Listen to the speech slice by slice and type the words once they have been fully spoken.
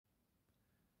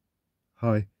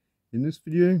Hi, in this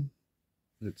video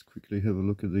let's quickly have a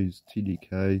look at these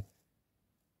TDK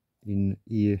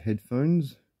in-ear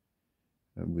headphones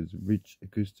with rich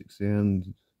acoustic sounds.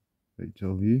 They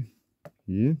tell you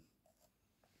here.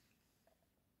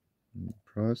 The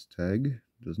price tag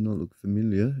does not look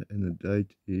familiar and the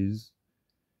date is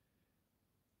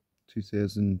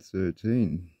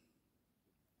 2013.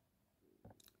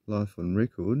 Life on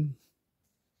record.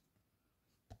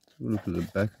 Let's have a look at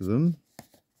the back of them.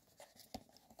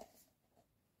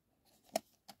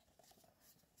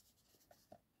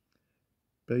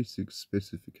 Basic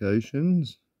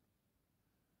specifications,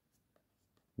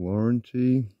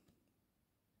 warranty,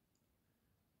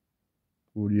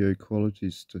 audio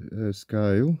quality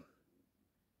scale,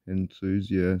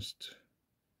 enthusiast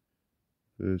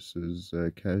versus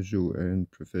casual and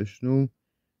professional,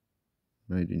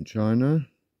 made in China.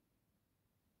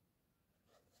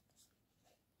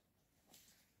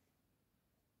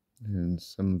 And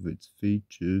some of its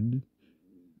features.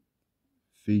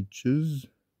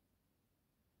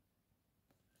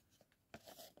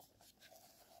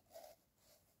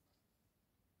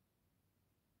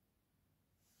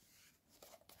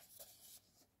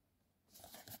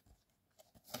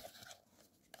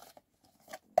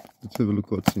 Let's have a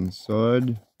look what's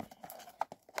inside.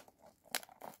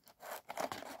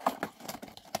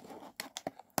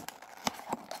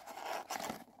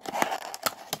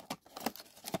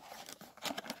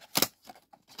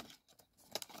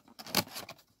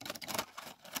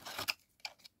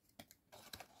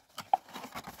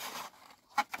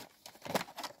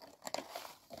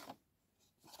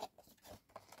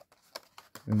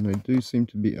 And they do seem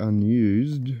to be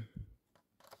unused.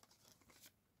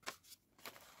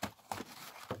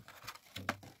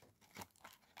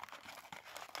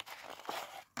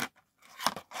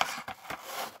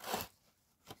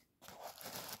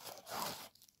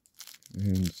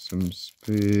 And some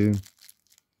spare,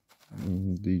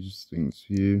 these things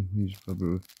here, these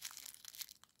rubber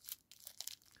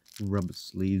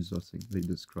sleeves, I think they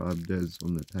described as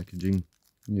on the packaging.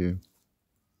 Yeah.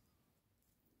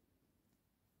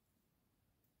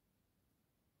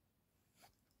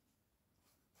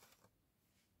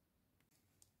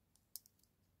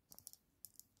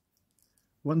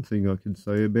 One thing I can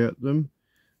say about them,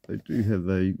 they do have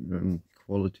a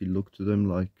quality look to them,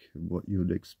 like what you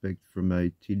would expect from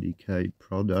a TDK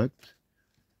product,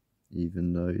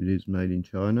 even though it is made in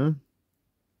China.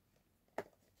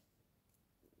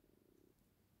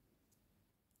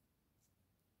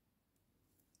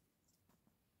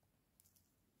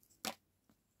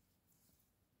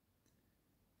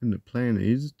 And the plan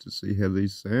is to see how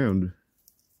these sound.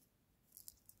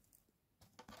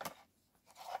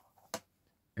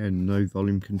 And no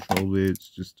volume control there, it's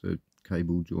just a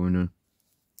cable joiner.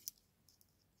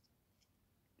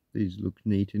 These look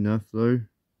neat enough though.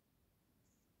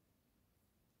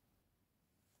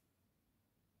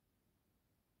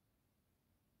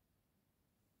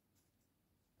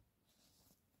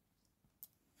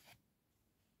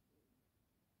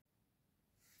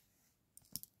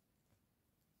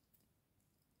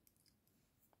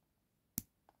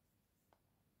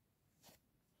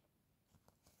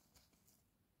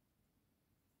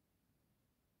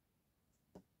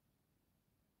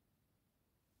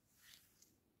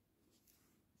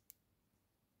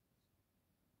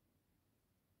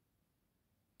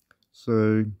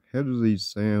 So how do these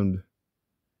sound?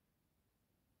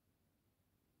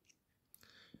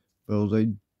 Well,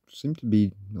 they seem to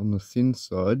be on the thin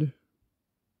side,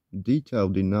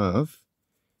 detailed enough,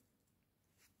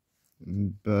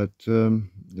 but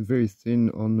very thin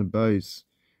on the base.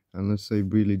 Unless they're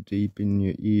really deep in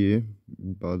your ear,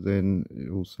 by then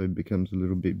it also becomes a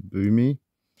little bit boomy.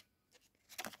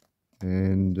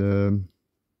 And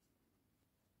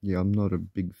yeah, I'm not a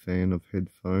big fan of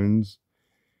headphones.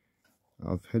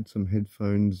 I've had some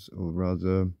headphones, or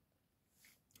rather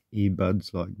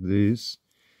earbuds like this,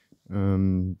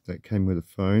 that came with a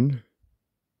phone,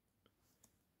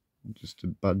 just a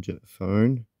budget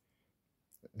phone,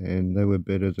 and they were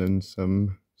better than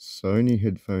some Sony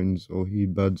headphones or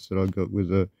earbuds that I got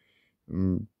with a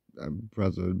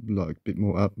rather like a bit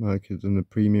more upmarket than the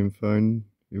premium phone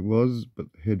it was, but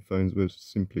the headphones were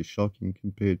simply shocking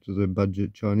compared to the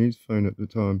budget Chinese phone at the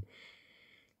time.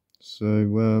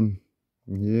 So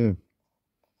yeah,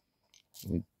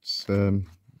 it's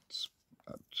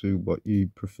up to what you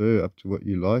prefer, up to what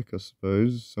you like, I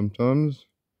suppose, sometimes.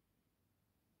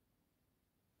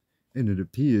 And it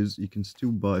appears you can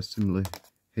still buy similar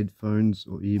headphones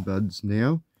or earbuds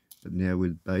now, but now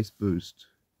with bass boost.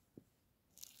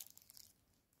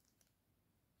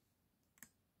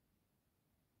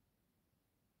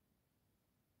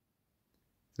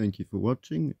 Thank you for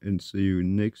watching, and see you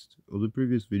next or the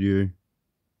previous video.